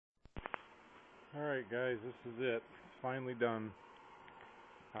Alright guys, this is it. It's finally done.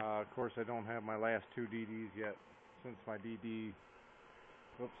 Of course I don't have my last two DDs yet, since my DD,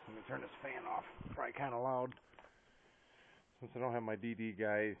 whoops, let me turn this fan off, probably kind of loud. Since I don't have my DD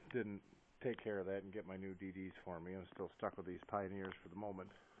guy, didn't take care of that and get my new DDs for me. I'm still stuck with these Pioneers for the moment.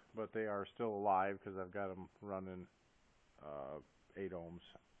 But they are still alive because I've got them running 8 ohms.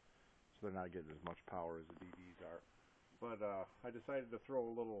 So they're not getting as much power as the DDs are. But I decided to throw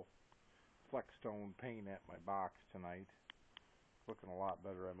a little fleckstone paint at my box tonight. Looking a lot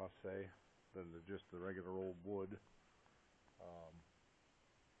better, I must say, than just the regular old wood.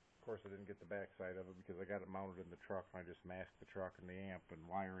 Of course, I didn't get the back side of it because I got it mounted in the truck, and I just masked the truck and the amp and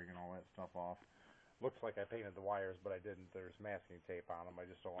wiring and all that stuff off. Looks like I painted the wires, but I didn't. There's masking tape on them. I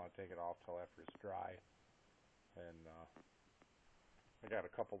just don't want to take it off till after it's dry. And I got a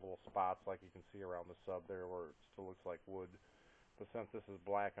couple little spots, like you can see around the sub there, where it still looks like wood. But since this is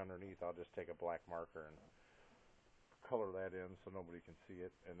black underneath, I'll just take a black marker and color that in so nobody can see it,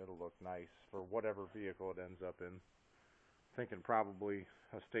 and it'll look nice for whatever vehicle it ends up in. Thinking probably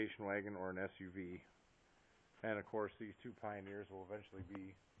a station wagon or an SUV. And of course these two Pioneers will eventually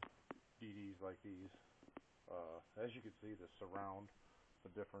be DDs like these. As you can see, the surround,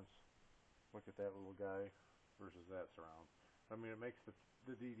 the difference. Look at that little guy versus that surround. I mean, it makes the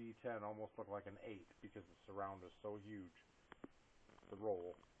DD10 almost look like an 8 because the surround is so huge, the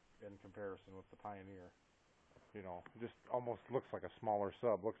roll, in comparison with the Pioneer. You know, it just almost looks like a smaller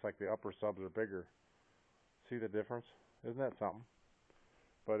sub. Looks like the upper subs are bigger. See the difference? Isn't that something?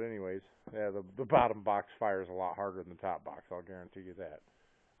 But anyways, yeah, the bottom box fires a lot harder than the top box. I'll guarantee you that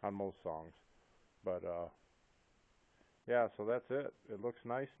on most songs. But yeah, so that's it. It looks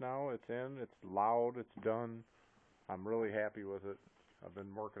nice now. It's in. It's loud. It's done. I'm really happy with it. I've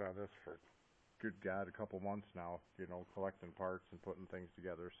been working on this for, good God, a couple months now. You know, collecting parts and putting things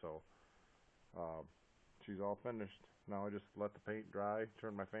together. So she's all finished. Now I just let the paint dry,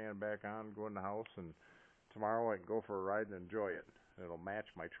 turn my fan back on, go in the house, and tomorrow I can go for a ride and enjoy it. It'll match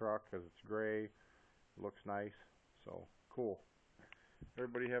my truck because it's gray. It looks nice. So, cool.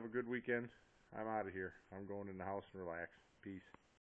 Everybody have a good weekend. I'm out of here. I'm going in the house and relax. Peace.